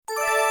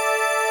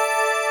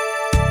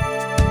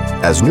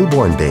As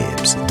newborn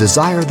babes,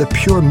 desire the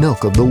pure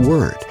milk of the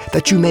Word,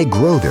 that you may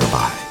grow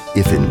thereby,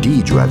 if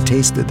indeed you have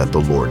tasted that the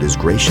Lord is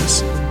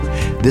gracious.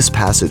 This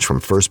passage from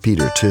 1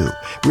 Peter 2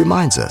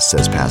 reminds us,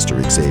 says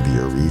Pastor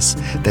Xavier Reese,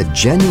 that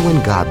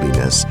genuine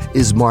godliness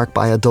is marked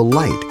by a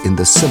delight in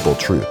the simple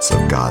truths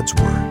of God's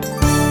Word.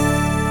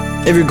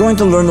 If you're going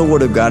to learn the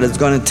Word of God, it's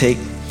going to take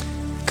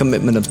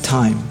commitment of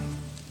time.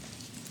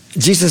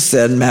 Jesus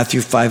said in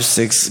Matthew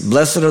 5:6,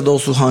 "Blessed are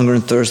those who hunger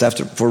and thirst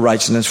for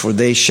righteousness, for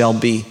they shall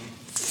be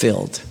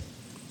filled."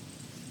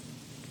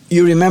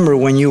 You remember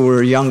when you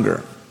were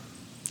younger,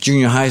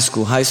 junior high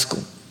school,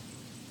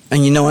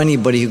 and you know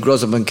anybody who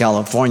grows up in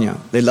California,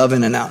 they love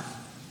In-N-Out.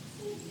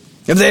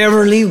 If they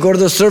ever leave, go to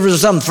the service or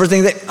something, first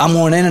thing I'm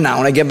going In-N-Out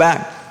when I get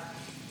back.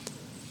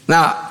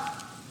 Now,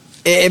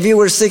 if you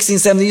were 16,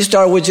 17, you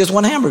started with just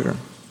one hamburger.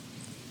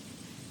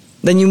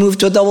 Then you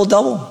moved to a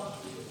double-double.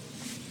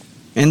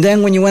 And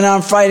then when you went out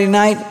on Friday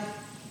night,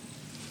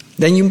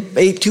 then you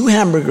ate 2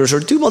 hamburgers or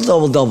 2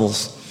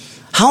 double-doubles.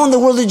 How in the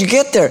world did you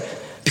get there?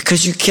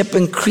 Because you kept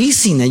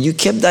increasing and you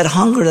kept that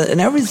hunger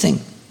and everything.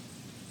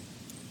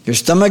 Your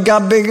stomach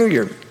got bigger,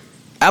 your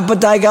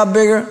appetite got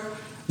bigger.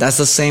 That's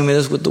the same it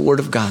is with the Word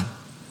of God.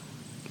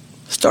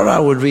 Start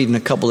out with reading a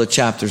couple of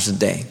chapters a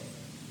day.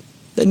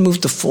 Then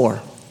move to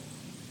 4.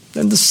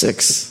 Then to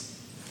 6.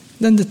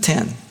 Then to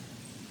 10.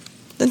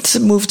 Then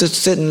move to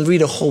sit and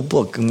read a whole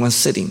book in one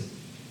sitting.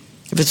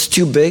 If it's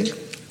too big,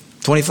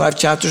 25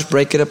 chapters,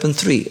 break it up in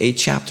 3, 8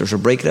 chapters, or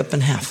break it up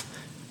in half.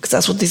 Because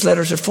that's what these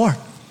letters are for.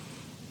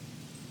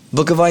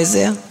 Book of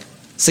Isaiah,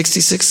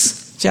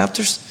 66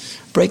 chapters,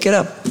 break it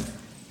up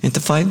into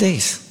 5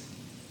 days.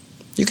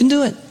 You can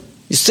do it.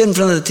 You sit in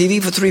front of the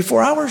TV for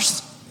 3-4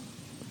 hours.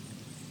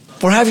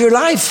 Or have your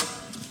life.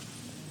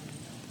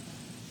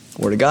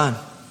 Word of God.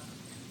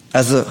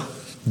 As a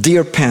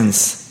deer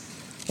pants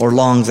or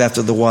longs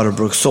after the water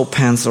brook, so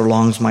pants or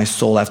longs my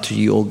soul after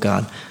you, O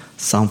God.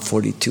 Psalm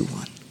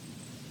 42:1.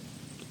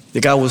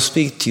 That God will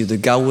speak to you,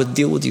 that God would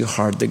deal with your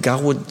heart, that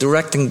God would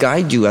direct and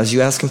guide you as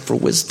you ask Him for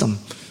wisdom.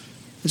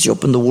 As you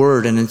open the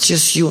Word and it's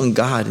just you and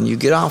God and you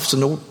get off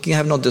so you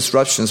have no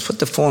disruptions, put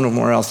the phone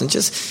somewhere else and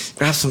just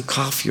grab some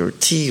coffee or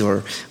tea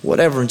or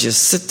whatever and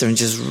just sit there and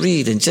just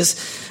read and just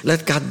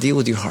let God deal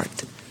with your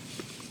heart.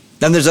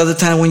 Then there's other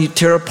times when you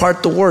tear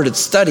apart the Word. It's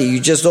study. You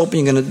just open,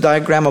 you're going to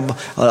diagram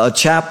a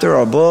chapter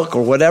or a book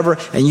or whatever,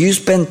 and you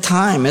spend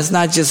time. It's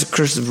not just a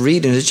cursive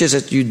reading. It's just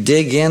that you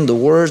dig in the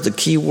words, the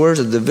key words,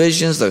 the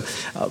divisions,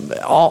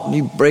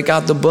 you break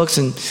out the books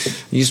and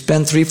you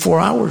spend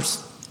 3-4 hours.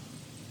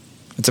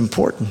 It's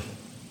important.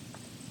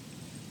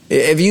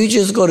 If you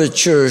just go to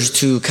church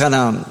to kind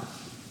of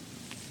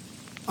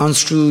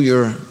unscrew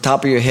your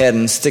top of your head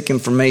and stick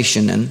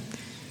information in,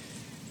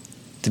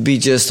 to be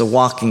just a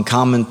walking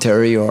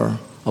commentary or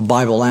a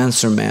Bible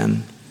answer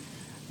man,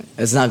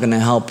 it's not going to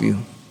help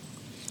you.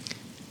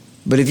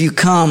 But if you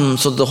come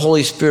so the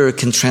Holy Spirit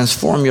can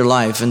transform your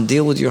life and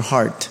deal with your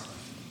heart,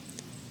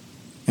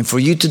 and for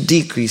you to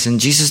decrease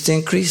and Jesus to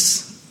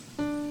increase,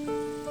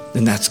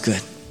 then that's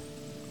good.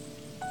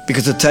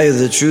 Because to tell you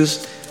the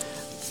truth,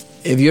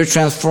 if you're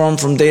transformed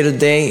from day to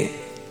day,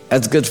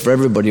 that's good for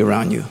everybody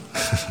around you.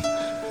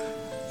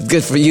 It's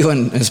good for you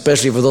and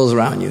especially for those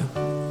around you.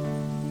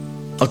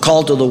 A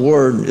call to the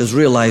Word is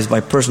realized by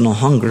personal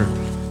hunger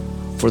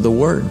for the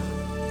Word.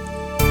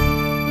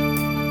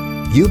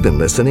 You've been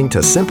listening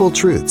to Simple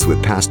Truths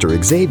with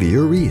Pastor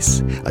Xavier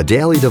Reese, a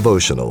daily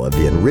devotional of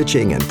the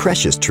enriching and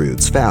precious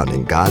truths found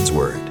in God's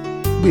Word.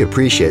 We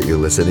appreciate you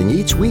listening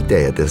each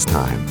weekday at this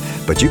time,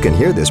 but you can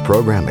hear this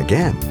program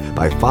again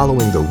by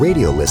following the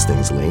radio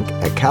listings link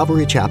at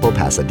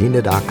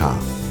CalvaryChapelPasadena.com.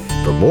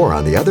 For more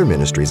on the other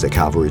ministries at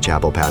Calvary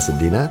Chapel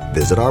Pasadena,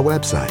 visit our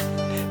website.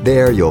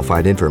 There you'll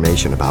find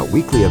information about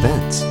weekly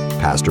events,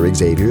 Pastor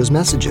Xavier's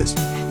messages,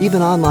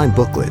 even online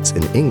booklets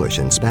in English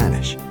and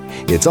Spanish.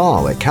 It's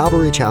all at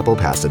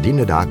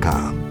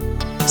CalvaryChapelPasadena.com.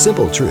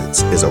 Simple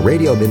Truths is a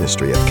radio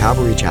ministry of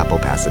Calvary Chapel,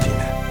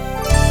 Pasadena.